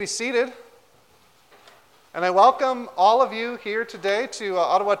Be seated. And I welcome all of you here today to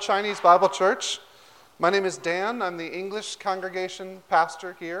Ottawa Chinese Bible Church. My name is Dan. I'm the English congregation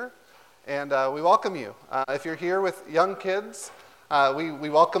pastor here, and we welcome you. If you're here with young kids, we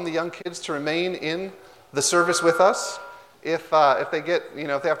welcome the young kids to remain in the service with us. If they get,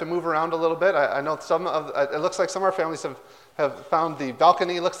 if they have to move around a little bit, I know it looks like some of our families have found the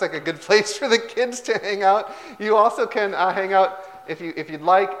balcony. Looks like a good place for the kids to hang out. You also can hang out. If you'd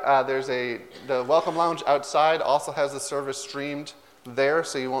like, there's the welcome lounge outside also has the service streamed there,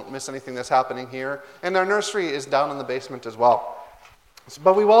 so you won't miss anything that's happening here. And our nursery is down in the basement as well.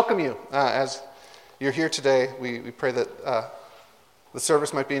 But we welcome you as you're here today. We pray that the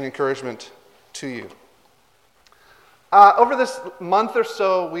service might be an encouragement to you. Over this month or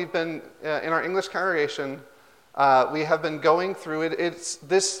so, we've been in our English congregation. We have been going through it.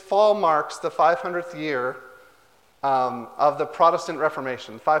 This fall marks the 500th year of the Protestant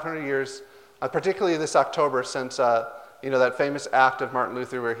Reformation, 500 years, particularly this October, since that famous act of Martin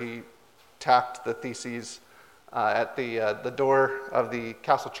Luther where he tacked the theses at the door of the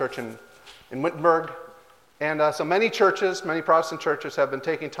Castle Church in Wittenberg. And so many Protestant churches have been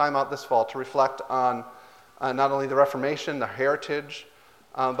taking time out this fall to reflect on not only the Reformation, the heritage,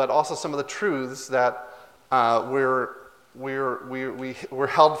 but also some of the truths that were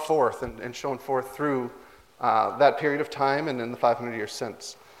held forth and shown forth through that period of time and in the 500 years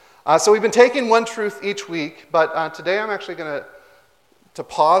since. So we've been taking one truth each week, but today I'm actually going to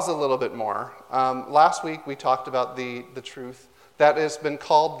pause a little bit more. Last week we talked about the truth that has been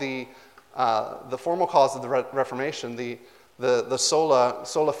called the formal cause of the Reformation, the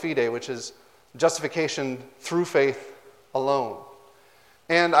sola fide, which is justification through faith alone.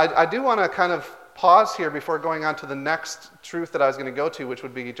 And I do want to kind of pause here before going on to the next truth that I was going to go to, which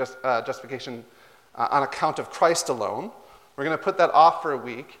would be justification on account of Christ alone. We're going to put that off for a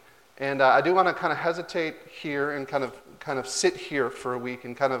week, and I do want to kind of hesitate here and kind of sit here for a week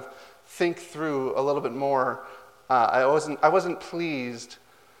and kind of think through a little bit more. I wasn't pleased.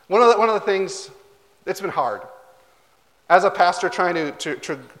 One of the things, it's been hard as a pastor trying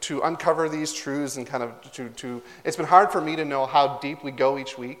to uncover these truths and kind of it's been hard for me to know how deep we go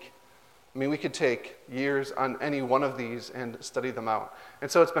each week. I mean, we could take years on any one of these and study them out.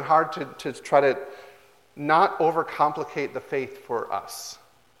 And so it's been hard to try to not overcomplicate the faith for us.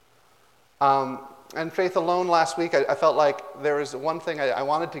 And faith alone last week, I felt like there was one thing I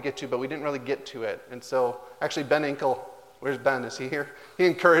wanted to get to, but we didn't really get to it. And so actually Ben Inkle, where's Ben? Is he here? He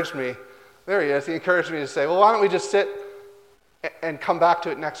encouraged me. There he is. He encouraged me to say, well, why don't we just sit and come back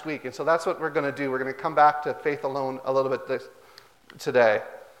to it next week? And so that's what we're going to do. We're going to come back to faith alone a little bit today.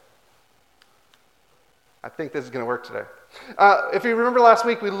 I think this is going to work today. If you remember last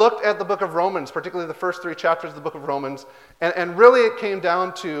week, we looked at the book of Romans, particularly the first 3 chapters of the book of Romans, and really it came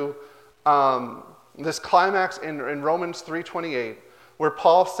down to this climax in Romans 3:28, where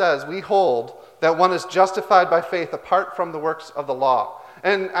Paul says, we hold that one is justified by faith apart from the works of the law.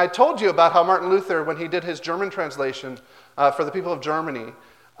 And I told you about how Martin Luther, when he did his German translation for the people of Germany,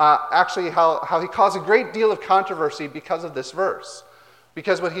 actually how he caused a great deal of controversy because of this verse.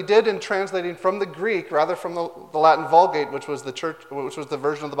 Because what he did in translating from the Greek, rather from the Latin Vulgate, which was the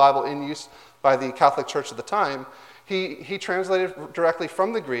version of the Bible in use by the Catholic Church at the time, he translated directly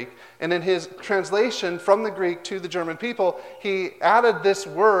from the Greek, and in his translation from the Greek to the German people, he added this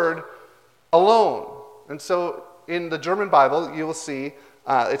word alone. And so in the German Bible, you will see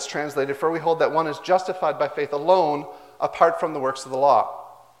it's translated, for we hold that one is justified by faith alone, apart from the works of the law.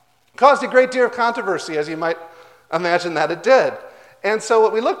 It caused a great deal of controversy, as you might imagine that it did. And so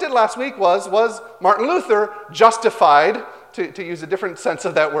what we looked at last week was Martin Luther justified, to use a different sense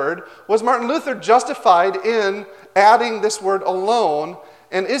of that word, was Martin Luther justified in adding this word alone?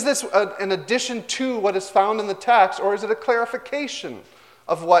 And is this an addition to what is found in the text, or is it a clarification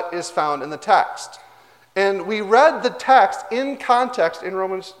of what is found in the text? And we read the text in context in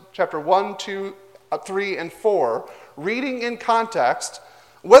Romans chapter 1, 2, 3, and 4, reading in context.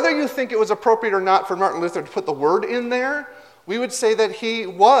 Whether you think it was appropriate or not for Martin Luther to put the word in there, we would say that he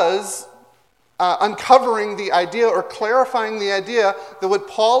was uncovering the idea or clarifying the idea that what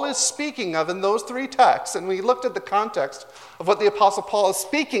Paul is speaking of in those 3 texts, and we looked at the context of what the Apostle Paul is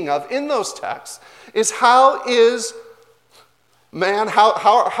speaking of in those texts, is how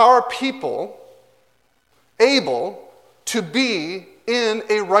are people able to be in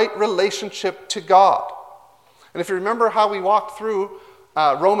a right relationship to God? And if you remember how we walked through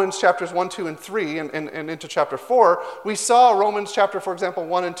Romans chapters 1, 2, and 3, and into chapter 4, we saw Romans chapter, for example,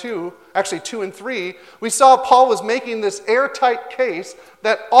 1 and 2, actually 2 and 3, we saw Paul was making this airtight case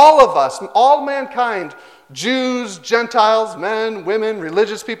that all of us, all mankind, Jews, Gentiles, men, women,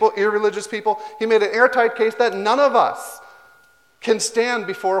 religious people, irreligious people, he made an airtight case that none of us can stand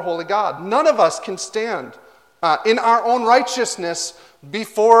before a holy God. None of us can stand in our own righteousness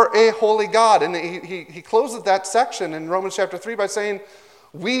before a holy God. And he closes that section in Romans chapter 3 by saying,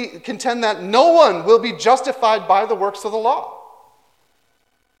 we contend that no one will be justified by the works of the law.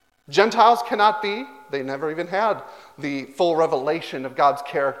 Gentiles cannot be. They never even had the full revelation of God's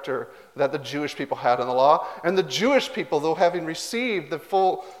character that the Jewish people had in the law. And the Jewish people, though having received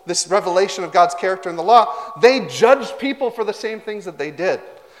this revelation of God's character in the law, they judged people for the same things that they did.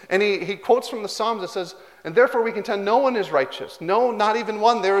 And he quotes from the Psalms that says, and therefore we contend no one is righteous. No, not even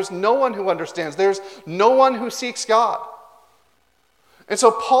one. There is no one who understands. There's no one who seeks God. And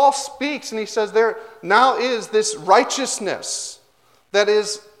so Paul speaks and he says there now is this righteousness that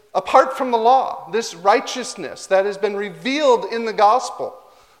is apart from the law. This righteousness that has been revealed in the gospel.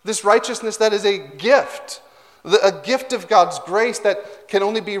 This righteousness that is a gift. A gift of God's grace that can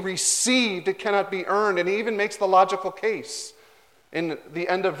only be received. It cannot be earned. And he even makes the logical case in the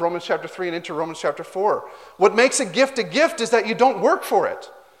end of Romans chapter 3 and into Romans chapter 4. What makes a gift is that you don't work for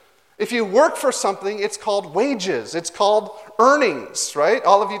it. If you work for something, it's called wages. It's called earnings, right?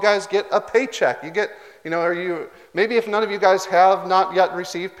 All of you guys get a paycheck. You get, maybe if none of you guys have not yet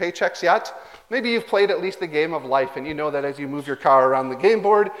received paychecks yet, maybe you've played at least the game of life and you know that as you move your car around the game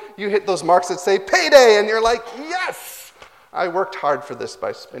board, you hit those marks that say payday and you're like, yes, I worked hard for this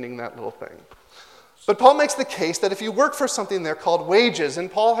by spinning that little thing. But Paul makes the case that if you work for something, they're called wages. And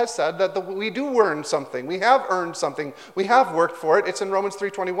Paul has said that we do earn something. We have earned something. We have worked for it. It's in Romans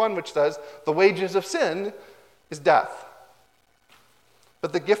 3:21, which says, the wages of sin is death.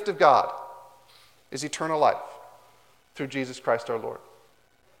 But the gift of God is eternal life through Jesus Christ our Lord.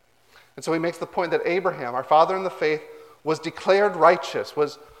 And so he makes the point that Abraham, our father in the faith, was declared righteous,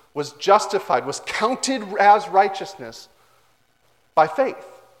 was justified, was counted as righteousness by faith.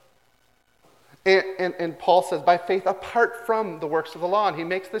 And Paul says, by faith apart from the works of the law. And he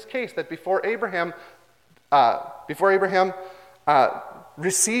makes this case that before Abraham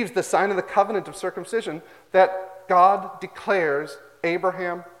receives the sign of the covenant of circumcision, that God declares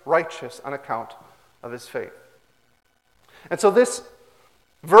Abraham righteous on account of his faith. And so this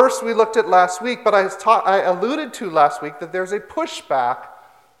verse we looked at last week, but I alluded to last week that there's a pushback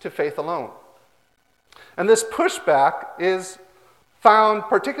to faith alone. And this pushback is found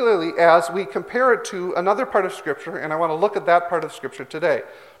particularly as we compare it to another part of Scripture, and I want to look at that part of Scripture today,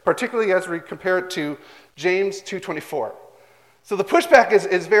 particularly as we compare it to James 2:24. So the pushback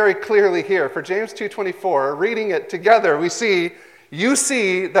is very clearly here. For James 2:24, reading it together, we see, you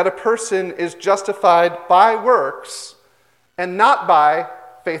see that a person is justified by works and not by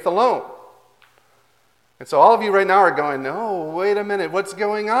faith alone. And so all of you right now are going, no, wait a minute, what's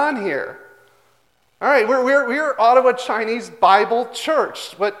going on here? All right, we're Ottawa Chinese Bible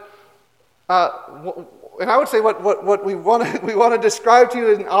Church. And I would say what we want to describe to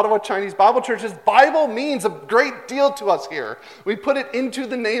you in Ottawa Chinese Bible Church is Bible means a great deal to us here. We put it into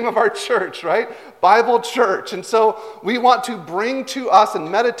the name of our church, right? Bible Church. And so we want to bring to us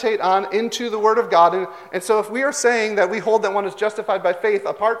and meditate on into the Word of God. And so if we are saying that we hold that one is justified by faith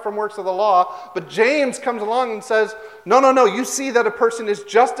apart from works of the law, but James comes along and says, no, you see that a person is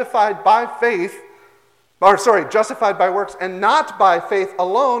justified by faith, justified by works and not by faith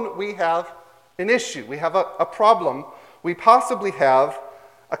alone, we have an issue. We have a problem. We possibly have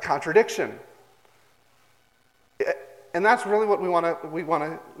a contradiction. And that's really what we want to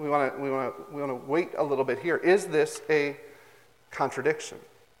wait a little bit here. Is this a contradiction?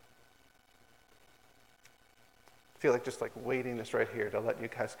 I feel like just waiting this right here to let you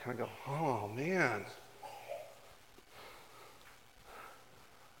guys kind of go, oh man.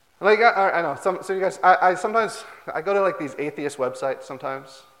 I know, so you guys, I sometimes go to these atheist websites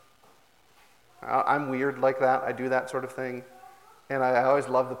sometimes. I'm weird like that. I do that sort of thing. And I always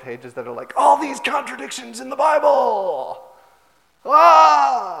love the pages that are all these contradictions in the Bible.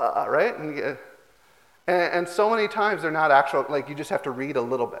 Ah! Right? And so many times they're not actual, you just have to read a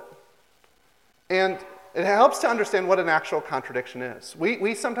little bit. And it helps to understand what an actual contradiction is.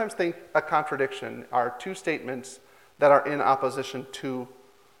 We sometimes think a contradiction are two statements that are in opposition to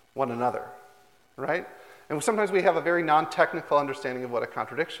one another, right? And sometimes we have a very non-technical understanding of what a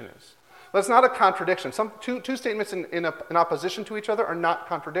contradiction is. But it's not a contradiction. Two statements in opposition to each other are not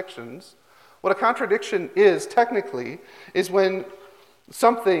contradictions. What a contradiction is, technically, is when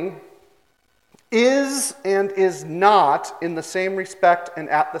something is and is not in the same respect and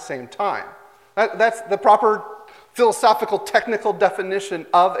at the same time. That's the proper philosophical, technical definition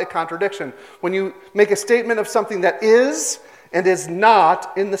of a contradiction. When you make a statement of something that is and is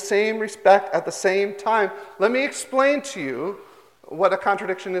not in the same respect at the same time. Let me explain to you what a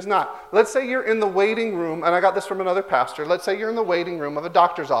contradiction is not. Let's say you're in the waiting room, and I got this from another pastor. Let's say you're in the waiting room of a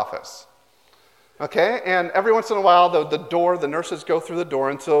doctor's office. Okay? And every once in a while, the nurses go through the door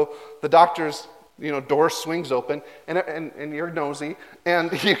until the doctor's door swings open, and you're nosy,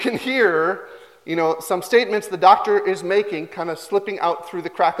 and you can hear some statements the doctor is making kind of slipping out through the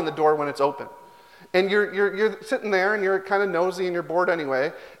crack in the door when it's open. And you're sitting there, and you're kind of nosy, and you're bored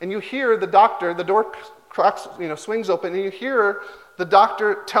anyway, and you hear the door cracks, swings open, and you hear the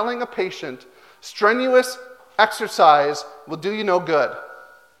doctor telling a patient, strenuous exercise will do you no good.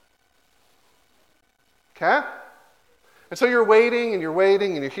 Okay? And so you're waiting, and you're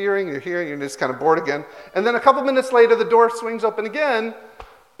waiting, and you're hearing, and you're just kind of bored again. And then a couple minutes later, the door swings open again,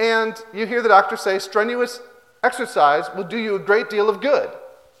 and you hear the doctor say, strenuous exercise will do you a great deal of good.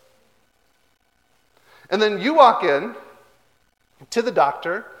 And then you walk in to the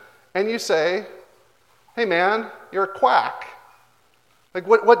doctor, and you say, hey man, you're a quack. Like,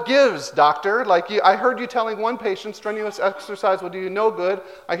 what gives, doctor? I heard you telling one patient strenuous exercise will do you no good.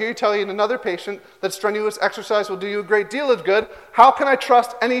 I hear you telling another patient that strenuous exercise will do you a great deal of good. How can I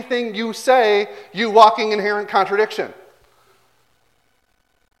trust anything you say, you walking inherent contradiction?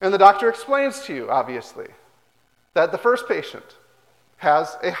 And the doctor explains to you, obviously, that the first patient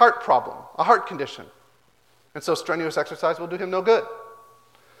has a heart problem, a heart condition. And so strenuous exercise will do him no good.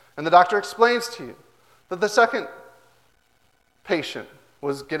 And the doctor explains to you that the second patient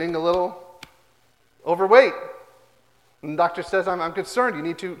was getting a little overweight. And the doctor says, I'm concerned. You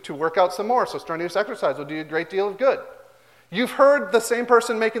need to work out some more, so strenuous exercise will do you a great deal of good. You've heard the same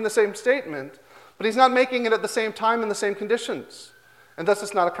person making the same statement, but he's not making it at the same time in the same conditions. And thus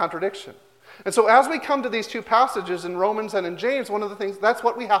it's not a contradiction. And so as we come to these two passages in Romans and in James, one of the things, that's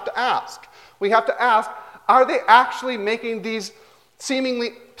what we have to ask. We have to ask, are they actually making these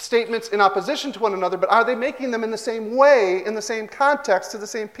seemingly statements in opposition to one another, but are they making them in the same way, in the same context, to the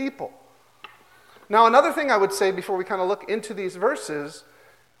same people? Now, another thing I would say before we kind of look into these verses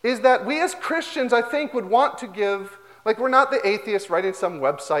is that we as Christians, I think, would want to give, we're not the atheists writing some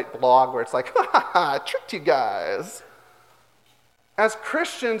website blog where it's like, ha ha ha, I tricked you guys. As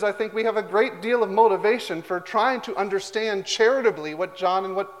Christians, I think we have a great deal of motivation for trying to understand charitably what John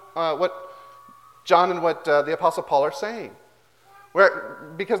and what the Apostle Paul are saying.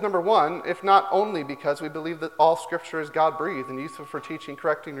 Because number one, if not only because we believe that all Scripture is God-breathed and useful for teaching,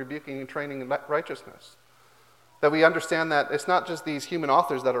 correcting, rebuking, and training in righteousness. That we understand that it's not just these human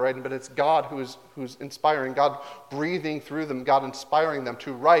authors that are writing, but it's God who's inspiring, God breathing through them, God inspiring them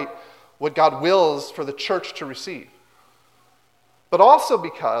to write what God wills for the church to receive. But also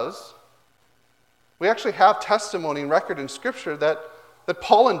because we actually have testimony and record in Scripture that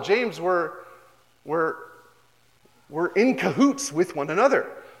Paul and James were in cahoots with one another.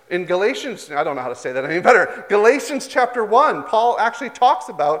 In Galatians, I don't know how to say that any better. Galatians chapter 1, Paul actually talks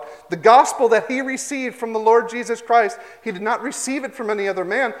about the gospel that he received from the Lord Jesus Christ. He did not receive it from any other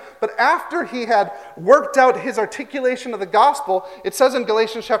man, but after he had worked out his articulation of the gospel, it says in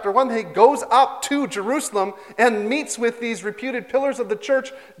Galatians chapter 1 that he goes up to Jerusalem and meets with these reputed pillars of the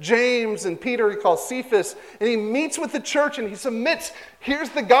church, James and Peter, he calls Cephas, and he meets with the church and he submits,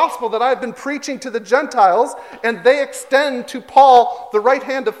 here's the gospel that I've been preaching to the Gentiles, and they extend to Paul the right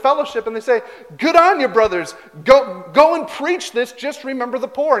hand of fellowship, and they say, good on you, brothers. Go and preach this. Just remember the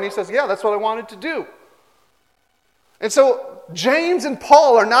poor. And he says, yeah, that's what I wanted to do. And so James and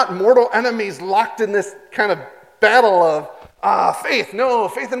Paul are not mortal enemies locked in this kind of battle of faith. No,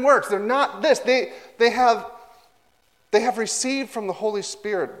 faith and works. They're not this. They have received from the Holy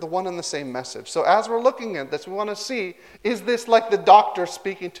Spirit the one and the same message. So as we're looking at this, we want to see, is this like the doctor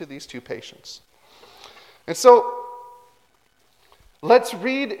speaking to these two patients? And so let's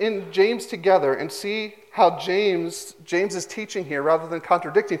read in James together and see how James's teaching here, rather than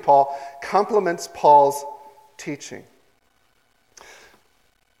contradicting Paul, complements Paul's teaching.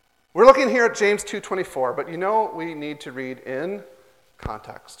 We're looking here at James 2:24, but we need to read in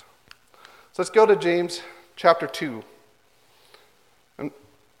context. So let's go to James chapter 2. And,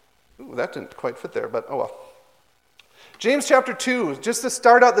 that didn't quite fit there, but oh well. James chapter 2, just to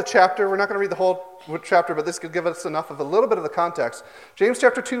start out the chapter, we're not going to read the whole chapter, but this could give us enough of a little bit of the context. James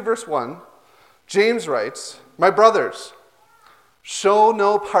chapter 2, verse 1, James writes, my brothers, show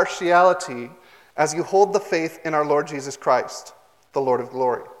no partiality as you hold the faith in our Lord Jesus Christ, the Lord of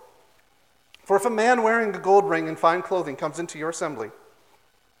glory. For if a man wearing a gold ring and fine clothing comes into your assembly,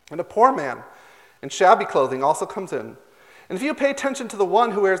 and a poor man and shabby clothing also comes in. And if you pay attention to the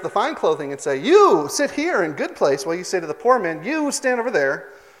one who wears the fine clothing and say, you sit here in good place, while you say to the poor man, you stand over there,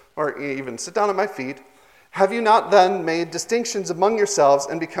 or even sit down at my feet, have you not then made distinctions among yourselves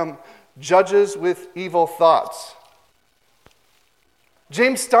and become judges with evil thoughts?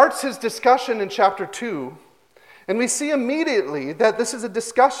 James starts his discussion in chapter 2, and we see immediately that this is a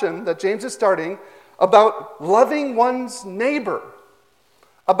discussion that James is starting about loving one's neighbor,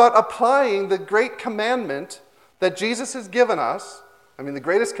 about applying the great commandment that Jesus has given us. I mean, the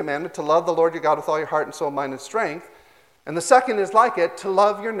greatest commandment, to love the Lord your God with all your heart and soul, mind, and strength. And the second is like it, to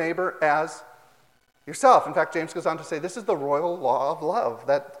love your neighbor as yourself. In fact, James goes on to say this is the royal law of love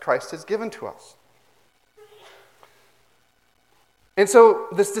that Christ has given to us. And so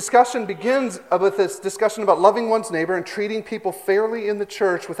this discussion begins with this discussion about loving one's neighbor and treating people fairly in the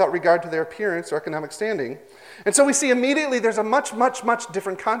church without regard to their appearance or economic standing. And so we see immediately there's a much, much, much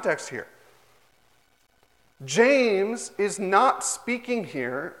different context here. James is not speaking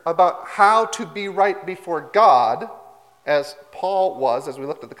here about how to be right before God, as Paul was, as we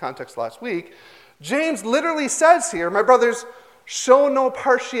looked at the context last week. James literally says here, my brothers, show no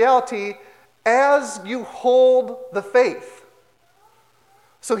partiality as you hold the faith.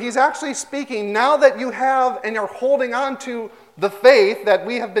 So he's actually speaking, now that you have and are holding on to the faith that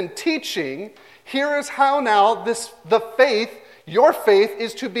we have been teaching, here is how now your faith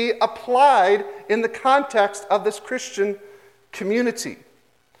is to be applied in the context of this Christian community.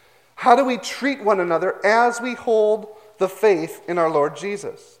 How do we treat one another as we hold the faith in our Lord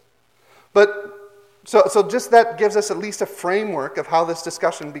Jesus? So just that gives us at least a framework of how this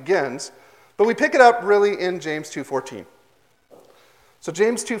discussion begins. But we pick it up really in James 2:14. So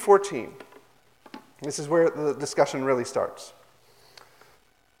James 2:14, this is where the discussion really starts.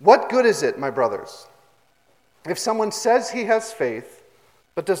 What good is it, my brothers, if someone says he has faith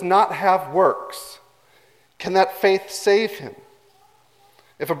but does not have works? Can that faith save him?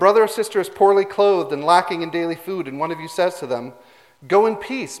 If a brother or sister is poorly clothed and lacking in daily food, and one of you says to them, go in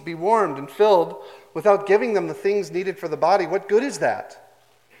peace, be warmed and filled, without giving them the things needed for the body, what good is that?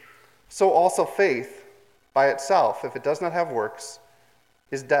 So also faith by itself, if it does not have works,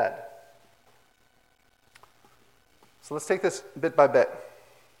 is dead. So let's take this bit by bit.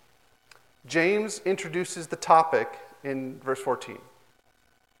 James introduces the topic in verse 14,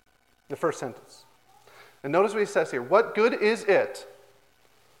 the first sentence. And notice what he says here. What good is it,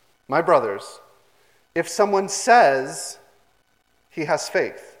 my brothers, if someone says he has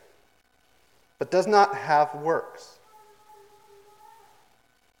faith, but does not have works?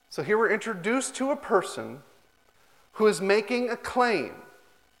 So here we're introduced to a person who is making a claim.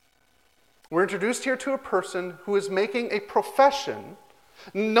 We're introduced here to a person who is making a profession.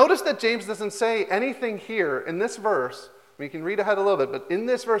 Notice that James doesn't say anything here in this verse. You can read ahead a little bit, but in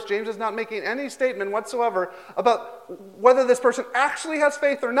this verse, James is not making any statement whatsoever about whether this person actually has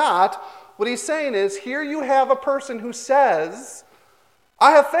faith or not. What he's saying is, here you have a person who says,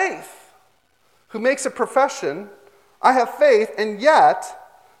 I have faith, who makes a profession, I have faith, and yet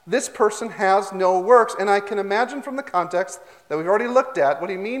this person has no works. And I can imagine from the context that we've already looked at, what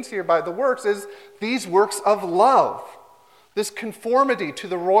he means here by the works is these works of love, this conformity to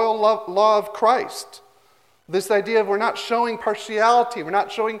the royal law of Christ, this idea of we're not showing partiality, we're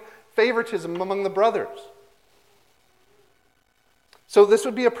not showing favoritism among the brothers. So this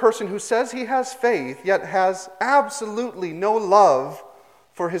would be a person who says he has faith, yet has absolutely no love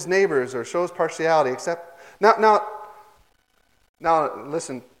for his neighbors or shows partiality, except... Now,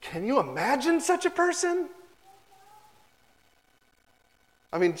 listen, can you imagine such a person?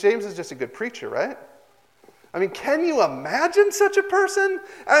 I mean, James is just a good preacher, right? I mean, can you imagine such a person?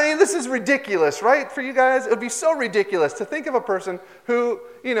 I mean, this is ridiculous, right? For you guys, it would be so ridiculous to think of a person who,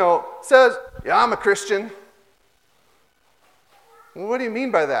 says, yeah, I'm a Christian. Well, what do you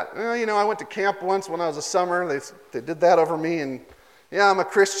mean by that? Well, I went to camp once when I was a summer. They did that over me, and yeah, I'm a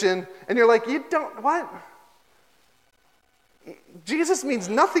Christian. And you're like, what? Jesus means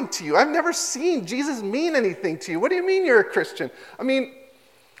nothing to you. I've never seen Jesus mean anything to you. What do you mean you're a Christian? I mean,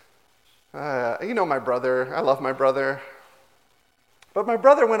 my brother. I love my brother. But my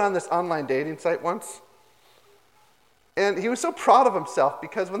brother went on this online dating site once. And he was so proud of himself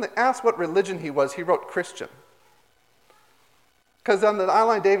because when they asked what religion he was, he wrote Christian. Because on the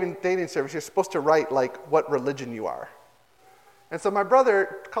online dating service, you're supposed to write, what religion you are. And so my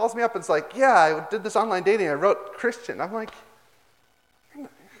brother calls me up and is like, yeah, I did this online dating. I wrote Christian. I'm like,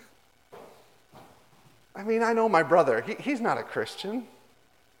 I know my brother. He's not a Christian.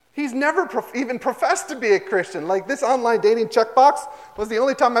 He's never even professed to be a Christian. This online dating checkbox was the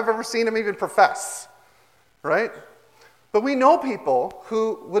only time I've ever seen him even profess, right? But we know people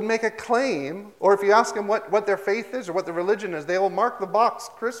who would make a claim, or if you ask them what their faith is or what their religion is, they will mark the box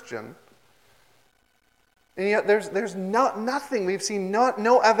Christian. And yet there's nothing, we've seen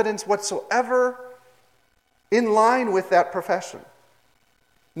no evidence whatsoever in line with that profession.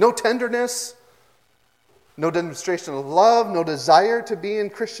 No tenderness, no demonstration of love, no desire to be in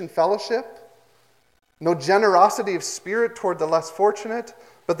Christian fellowship, no generosity of spirit toward the less fortunate,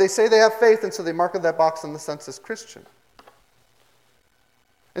 but they say they have faith, and so they mark that box in the census Christian.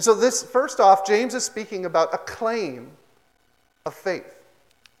 And so this, first off, James is speaking about a claim of faith.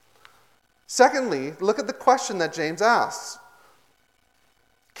 Secondly, look at the question that James asks.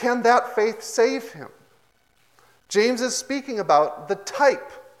 Can that faith save him? James is speaking about the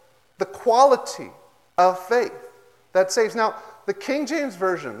type, the quality of faith that saves. Now, the King James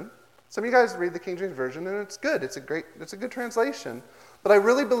Version, some of you guys read the King James Version, and it's good. It's a good translation. But I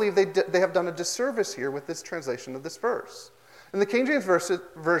really believe they have done a disservice here with this translation of this verse. In the King James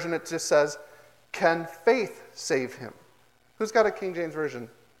Version, it just says, can faith save him? Who's got a King James Version?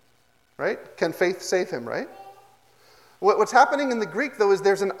 Right? Can faith save him, right? What's happening in the Greek, though, is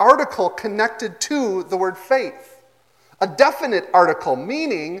there's an article connected to the word faith. A definite article,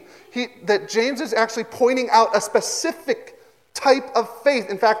 meaning that James is actually pointing out a specific type of faith.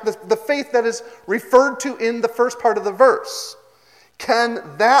 In fact, the faith that is referred to in the first part of the verse. Can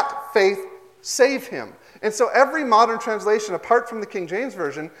that faith save him? And so every modern translation, apart from the King James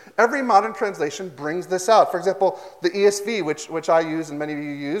Version, every modern translation brings this out. For example, the ESV, which I use and many of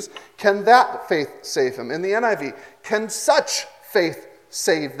you use, can that faith save him? In the NIV, can such faith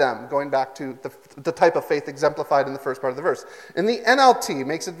save them? Going back to the type of faith exemplified in the first part of the verse. In the NLT,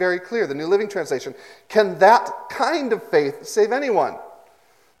 makes it very clear, the New Living Translation, can that kind of faith save anyone?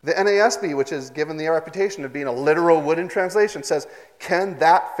 The NASB, which is given the reputation of being a literal wooden translation, says, can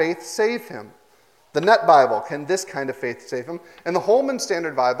that faith save him? The Net Bible, can this kind of faith save him? And the Holman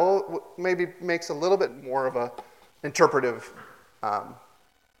Standard Bible maybe makes a little bit more of a interpretive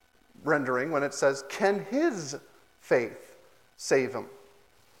rendering when it says, can his faith save him?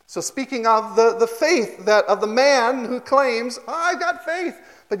 So speaking of the faith of the man who claims, I got faith,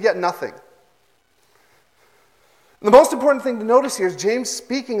 but yet nothing. The most important thing to notice here is James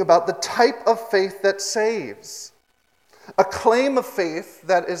speaking about the type of faith that saves. A claim of faith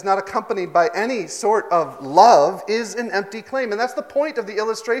that is not accompanied by any sort of love is an empty claim. And that's the point of the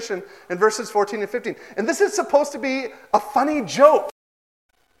illustration in verses 14 and 15. And this is supposed to be a funny joke.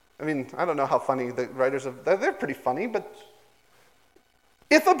 I mean, I don't know how funny the writers of... They're pretty funny, but...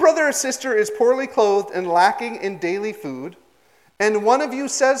 If a brother or sister is poorly clothed and lacking in daily food, and one of you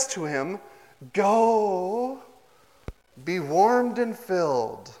says to him, go, be warmed and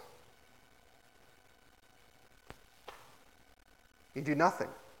filled, you do nothing.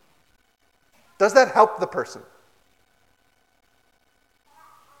 Does that help the person?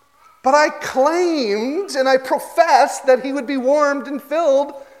 But I claimed and I professed that he would be warmed and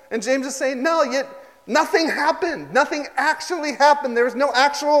filled, and James is saying, no, yet nothing happened. Nothing actually happened. There was no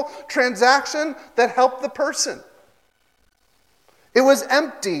actual transaction that helped the person. It was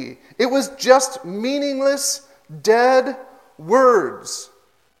empty. It was just meaningless, dead words.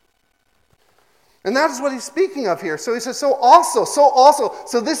 And that is what he's speaking of here. So he says, so also.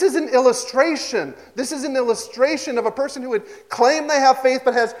 So this is an illustration. This is an illustration of a person who would claim they have faith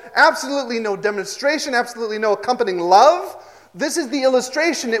but has absolutely no demonstration, absolutely no accompanying love. This is the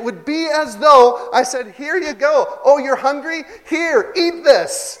illustration. It would be as though I said, here you go. Oh, you're hungry? Here, eat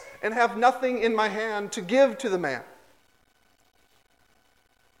this. And have nothing in my hand to give to the man.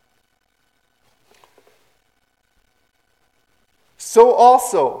 So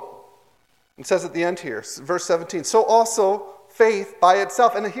also, it says at the end here, verse 17, so also faith by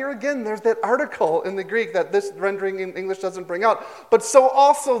itself. And here again, there's that article in the Greek that this rendering in English doesn't bring out. But so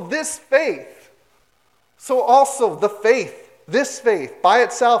also this faith, so also the faith, this faith by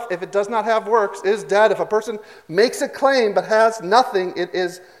itself, if it does not have works, is dead. If a person makes a claim but has nothing, it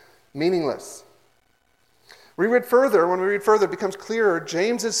is meaningless. When we read further, it becomes clearer.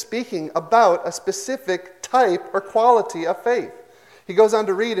 James is speaking about a specific type or quality of faith. He goes on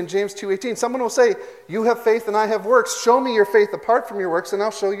to read in James 2:18, someone will say, you have faith and I have works. Show me your faith apart from your works, and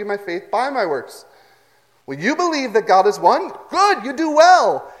I'll show you my faith by my works. Well, you believe that God is one? Good, you do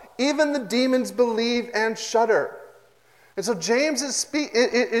well. Even the demons believe and shudder. And so James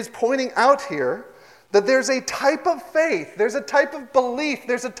is pointing out here that there's a type of faith, there's a type of belief,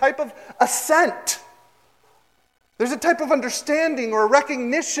 there's a type of assent. There's a type of understanding or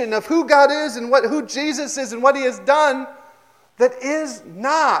recognition of who God is and who Jesus is and what he has done that is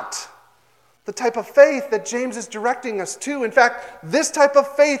not the type of faith that James is directing us to. In fact, this type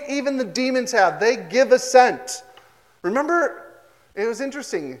of faith even the demons have. They give assent Remember, it was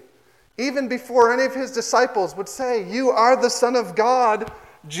interesting. Even before any of his disciples would say, "You are the Son of God,"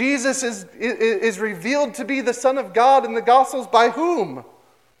 Jesus is revealed to be the Son of God in the Gospels by whom?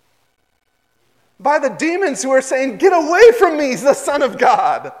 By the demons who are saying, "Get away from me, the Son of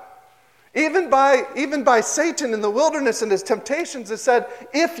God." Even by Satan in the wilderness and his temptations, it said,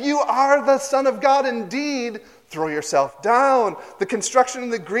 "If you are the Son of God indeed, throw yourself down." The construction in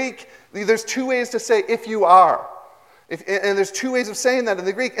the Greek, there's two ways to say "if you are." And there's two ways of saying that in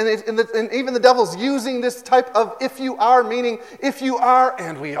the Greek. And even the devil's using this type of "if you are," meaning if you are,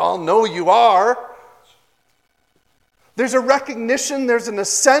 and we all know you are. There's a recognition, there's an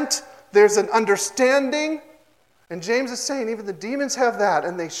assent, there's an understanding. And James is saying even the demons have that,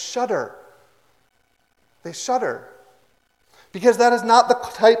 and they shudder. They shudder. Because that is not the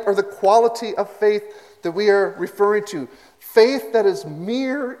type or the quality of faith that we are referring to. Faith that is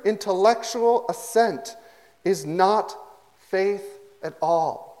mere intellectual assent is not faith at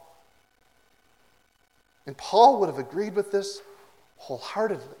all. And Paul would have agreed with this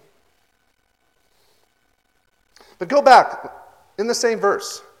wholeheartedly. But go back in the same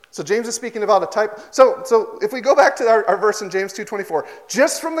verse. So James is speaking about a type. So if we go back to our verse in James 2:24,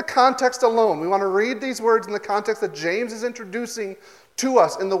 just from the context alone, we want to read these words in the context that James is introducing to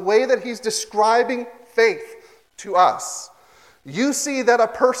us in the way that he's describing faith to us. You see that a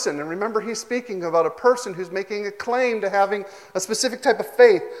person, and remember he's speaking about a person who's making a claim to having a specific type of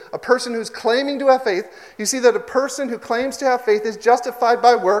faith, a person who's claiming to have faith. You see that a person who claims to have faith is justified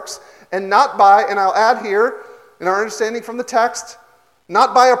by works and not by, and I'll add here, in our understanding from the text,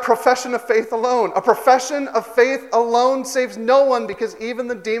 not by a profession of faith alone. A profession of faith alone saves no one because even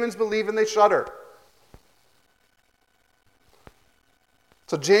the demons believe and they shudder.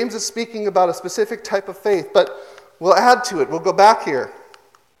 So James is speaking about a specific type of faith, but we'll add to it. We'll go back here.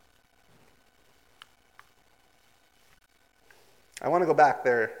 I want to go back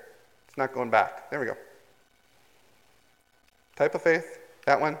there. It's not going back. There we go. Type of faith,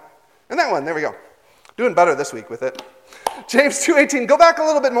 that one, and that one. There we go. Doing better this week with it. James 2:18. Go back a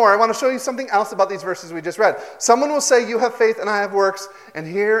little bit more. I want to show you something else about these verses we just read. Someone will say, "You have faith and I have works." And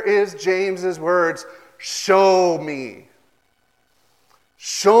here is James's words. Show me.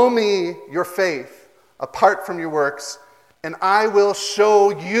 Show me your faith apart from your works, and I will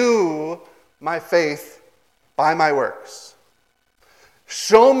show you my faith by my works.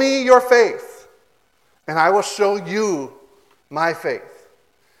 Show me your faith, and I will show you my faith.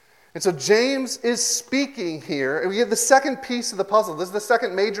 And so James is speaking here, and we have the second piece of the puzzle. This is the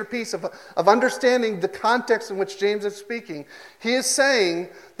second major piece of understanding the context in which James is speaking. He is saying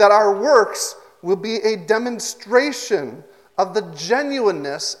that our works will be a demonstration of the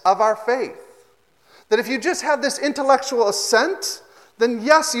genuineness of our faith. That if you just have this intellectual assent, then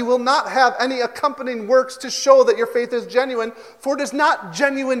yes, you will not have any accompanying works to show that your faith is genuine, for it is not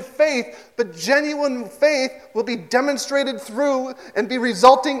genuine faith, but genuine faith will be demonstrated through and be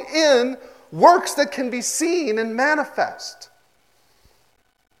resulting in works that can be seen and manifest.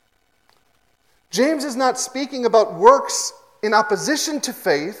 James is not speaking about works in opposition to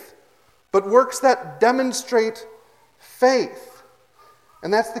faith, but works that demonstrate faith.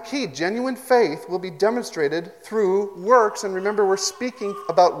 And that's the key. Genuine faith will be demonstrated through works. And remember, we're speaking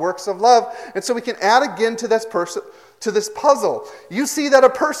about works of love. And so we can add again to this puzzle. You see that a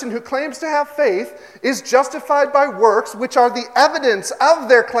person who claims to have faith is justified by works, which are the evidence of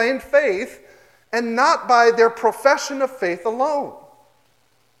their claimed faith, and not by their profession of faith alone.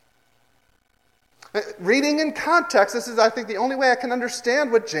 Reading in context, this is, I think, the only way I can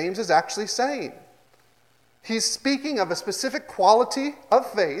understand what James is actually saying. He's speaking of a specific quality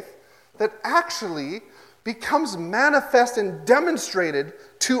of faith that actually becomes manifest and demonstrated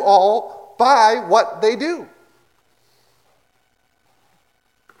to all by what they do.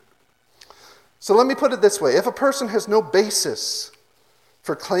 So let me put it this way. If a person has no basis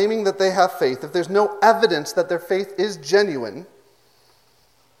for claiming that they have faith, if there's no evidence that their faith is genuine,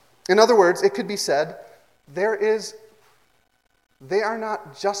 in other words, it could be said, they are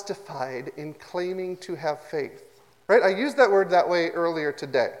not justified in claiming to have faith. Right? I used that word that way earlier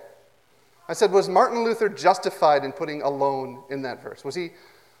today. I said, was Martin Luther justified in putting alone in that verse?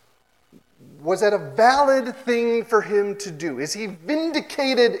 Was that a valid thing for him to do? Is he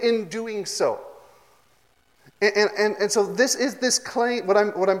vindicated in doing so? And so this claim, what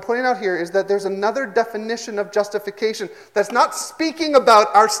I'm pointing out here is that there's another definition of justification that's not speaking about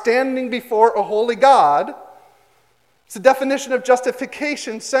our standing before a holy God. It's a definition of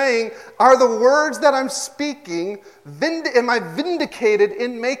justification saying, are the words that I'm speaking, am I vindicated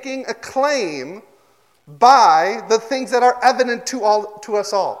in making a claim by the things that are evident to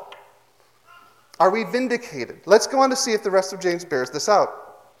us all? Are we vindicated? Let's go on to see if the rest of James bears this out.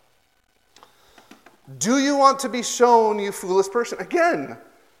 Do you want to be shown, you foolish person? Again,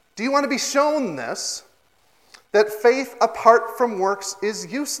 do you want to be shown this? That faith apart from works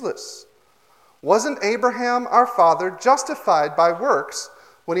is useless. Wasn't Abraham, our father, justified by works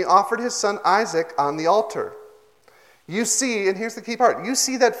when he offered his son Isaac on the altar? You see, and here's the key part, you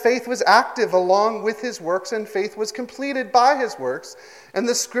see that faith was active along with his works, and faith was completed by his works, and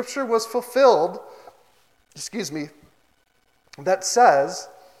the scripture was fulfilled, that says,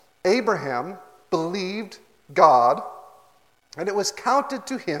 Abraham believed God, and it was counted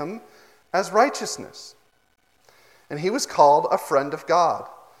to him as righteousness. And he was called a friend of God.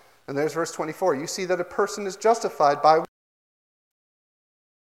 And there's verse 24. You see that a person is justified by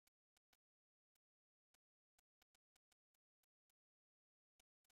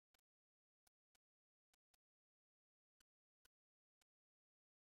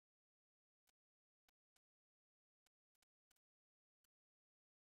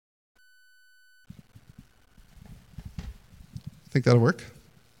think that'll work.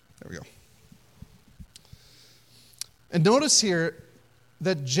 There we go. And notice here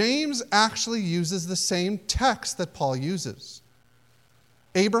that James actually uses the same text that Paul uses.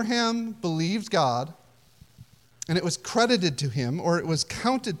 Abraham believed God, and it was credited to him, or it was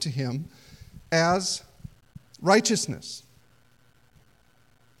counted to him as righteousness.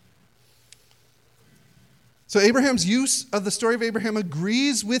 So Abraham's use of the story of Abraham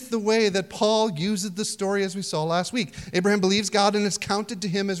agrees with the way that Paul uses the story as we saw last week. Abraham believes God and it's counted to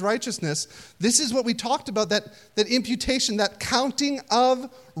him as righteousness. This is what we talked about, that imputation, that counting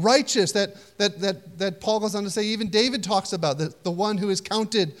of righteous that Paul goes on to say, even David talks about, the one who is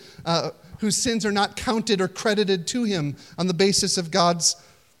counted, whose sins are not counted or credited to him on the basis of God's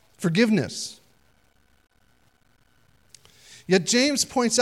forgiveness. Yet James points